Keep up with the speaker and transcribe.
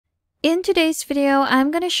In today's video, I'm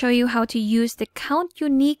going to show you how to use the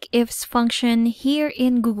COUNTUNIQUEIFS function here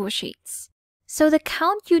in Google Sheets. So the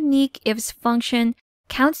COUNTUNIQUEIFS function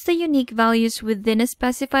counts the unique values within a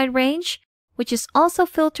specified range, which is also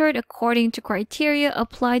filtered according to criteria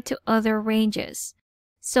applied to other ranges.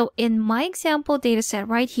 So in my example dataset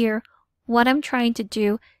right here, what I'm trying to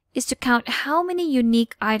do is to count how many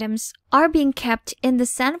unique items are being kept in the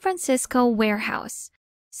San Francisco warehouse.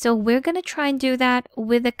 So we're going to try and do that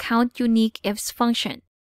with the COUNTUNIQUEIFS function.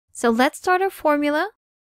 So let's start our formula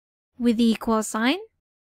with the equal sign.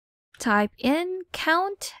 Type in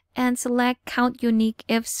count and select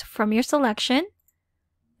COUNTUNIQUEIFS from your selection.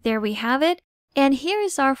 There we have it. And here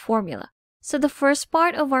is our formula. So the first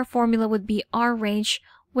part of our formula would be our range,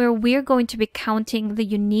 where we're going to be counting the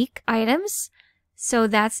unique items. So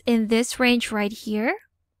that's in this range right here,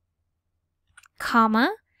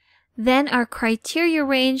 comma. Then our criteria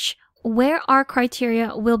range, where our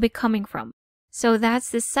criteria will be coming from. So that's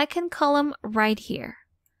the second column right here,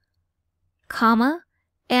 comma.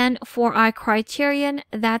 And for our criterion,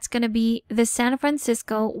 that's going to be the San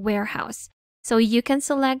Francisco warehouse. So you can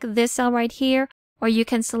select this cell right here, or you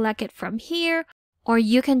can select it from here, or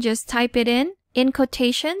you can just type it in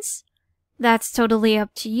quotations. That's totally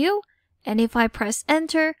up to you. And if I press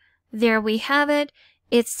enter, there we have it.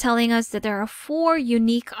 It's telling us that there are 4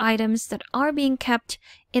 unique items that are being kept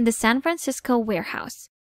in the San Francisco warehouse.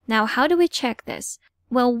 Now, how do we check this?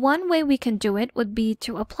 Well, one way we can do it would be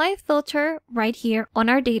to apply a filter right here on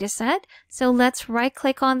our dataset. So let's right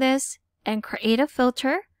click on this and create a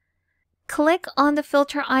filter. Click on the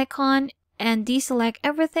filter icon and deselect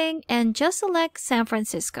everything and just select San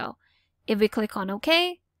Francisco. If we click on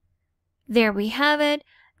OK, there we have it.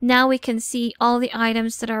 Now we can see all the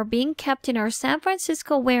items that are being kept in our San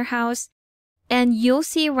Francisco warehouse, and you'll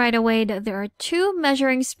see right away that there are 2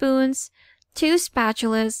 measuring spoons, 2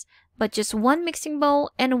 spatulas, but just 1 mixing bowl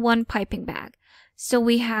and 1 piping bag. So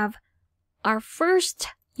we have our first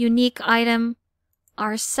unique item,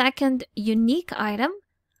 our second unique item,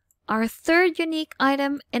 our third unique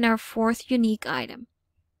item, and our 4th unique item.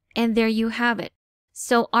 And there you have it.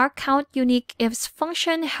 So our COUNTUNIQUEIFS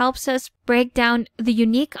function helps us break down the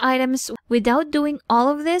unique items without doing all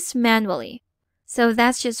of this manually. So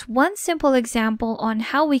that's just one simple example on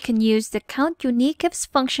how we can use the COUNTUNIQUEIFS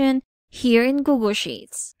function here in Google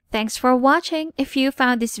Sheets. Thanks for watching. If you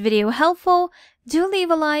found this video helpful, do leave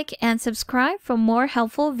a like and subscribe for more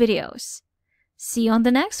helpful videos. See you on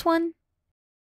the next one.